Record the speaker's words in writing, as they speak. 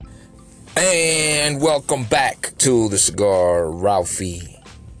And welcome back to the Cigar Ralphie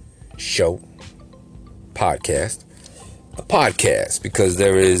Show podcast. A podcast because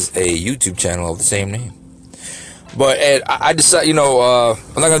there is a YouTube channel of the same name. But Ed, I decided, I'm not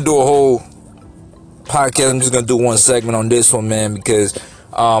going to do a whole podcast. I'm just going to do one segment on this one, man, because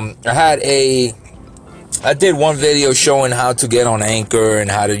I did one video showing how to get on Anchor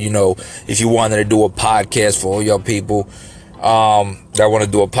and how to, if you wanted to do a podcast for all y'all people that want to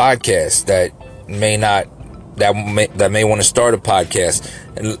do a podcast that may want to start a podcast.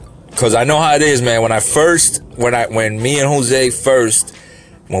 And because I know how it is, man. When me and Jose first,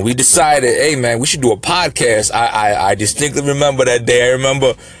 when we decided, hey man, we should do a podcast, I distinctly remember that day.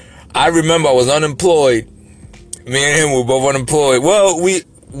 I remember I was unemployed. Me and him were both unemployed. Well, we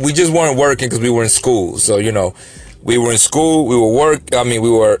just weren't working because we were in school. So, we were in school, we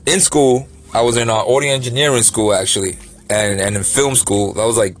were in school. I was in audio engineering school, actually, and in film school. That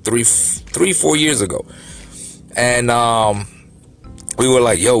was like 4 years ago. And we were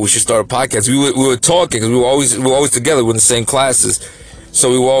like, yo, we should start a podcast. We were talking because we were always together. We were in the same classes. So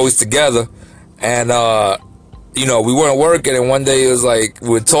we were always together. And, we weren't working. And one day it was like, we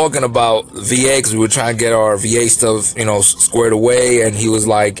were talking about VA because we were trying to get our VA stuff, squared away. And he was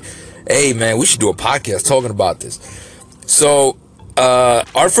like, hey, man, we should do a podcast talking about this. So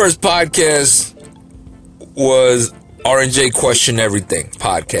our first podcast was R&J Question Everything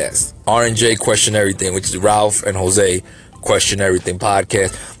podcast. R&J Question Everything, which is Ralph and Jose Question Everything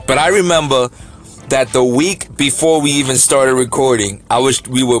podcast. But I remember that the week before we even started recording,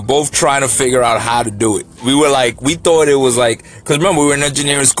 we were both trying to figure out how to do it. We thought it was like, because remember, we were in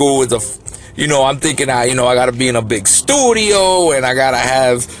engineering school with I'm thinking, I gotta be in a big studio and I gotta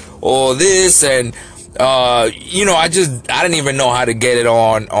have all this and, I didn't even know how to get it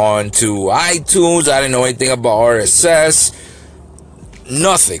onto iTunes. I didn't know anything about RSS.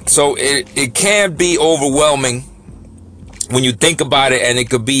 Nothing. So it can be overwhelming when you think about it, and it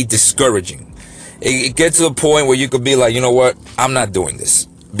could be discouraging. It gets to a point where you could be like, you know what, I'm not doing this,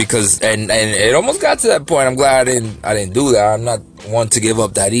 because and it almost got to that point. I'm glad I didn't do that. I'm not one to give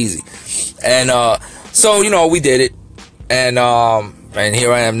up that easy. And so we did it, and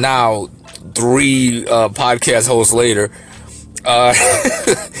here I am now, 3 podcast hosts later.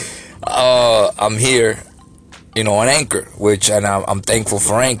 I'm here, on Anchor, and I'm thankful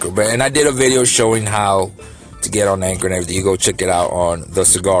for Anchor. And I did a video showing how to get on Anchor and everything. You go check it out on the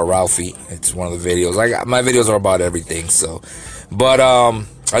Cigar Ralphie. It's one of the videos. My videos are about everything. So, but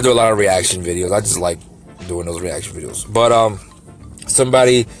I do a lot of reaction videos. I just like doing those reaction videos. But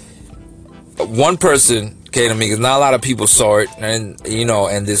one person came to me because not a lot of people saw it, and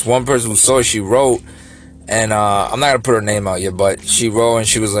this one person who saw it, she wrote, and I'm not gonna put her name out yet, but she wrote and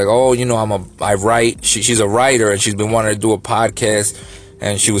she was like, oh, I write. She's a writer and she's been wanting to do a podcast,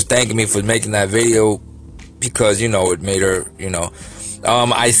 and she was thanking me for making that video because it made her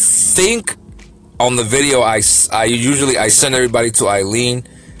I think on the video I usually send everybody to Eileen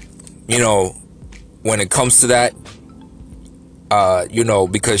when it comes to that,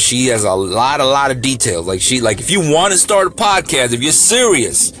 because she has a lot of details. If you want to start a podcast, if you're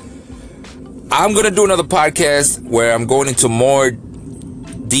serious, I'm going to do another podcast where I'm going into more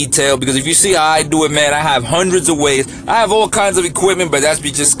detail, because if you see how I do it, man, I have hundreds of ways. I have all kinds of equipment, but that's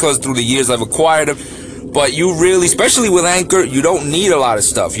just because through the years I've acquired them. But you really, especially with Anchor, you don't need a lot of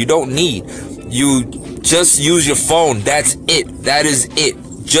stuff. You just use your phone. That's it. That is it.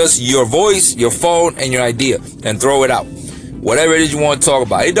 Just your voice, your phone, and your idea, and throw it out. Whatever it is you want to talk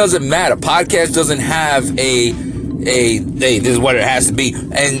about. It doesn't matter. Podcast doesn't have hey, this is what it has to be.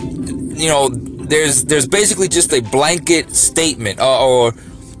 And, there's basically just a blanket statement or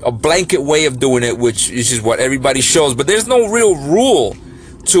a blanket way of doing it, which is just what everybody shows. But there's no real rule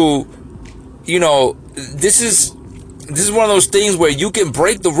to, this is one of those things where you can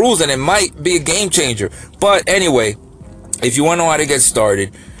break the rules and it might be a game changer. But anyway, if you want to know how to get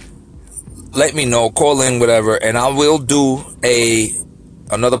started, let me know, call in, whatever, and I will do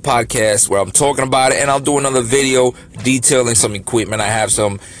another podcast where I'm talking about it, and I'll do another video detailing some equipment. I have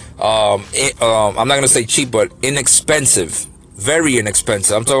some, I'm not going to say cheap, but inexpensive, very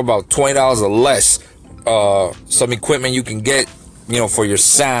inexpensive. I'm talking about $20 or less, some equipment you can get, for your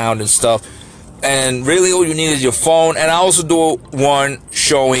sound and stuff. And really all you need is your phone. And I also do one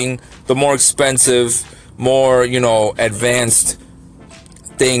showing the more expensive, more, advanced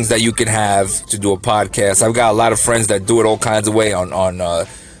things that you can have to do a podcast. I've got a lot of friends that do it all kinds of way on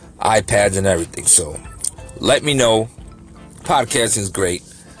iPads and everything. So let me know. Podcasting is great.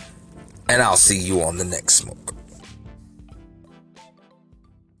 And I'll see you on the next one.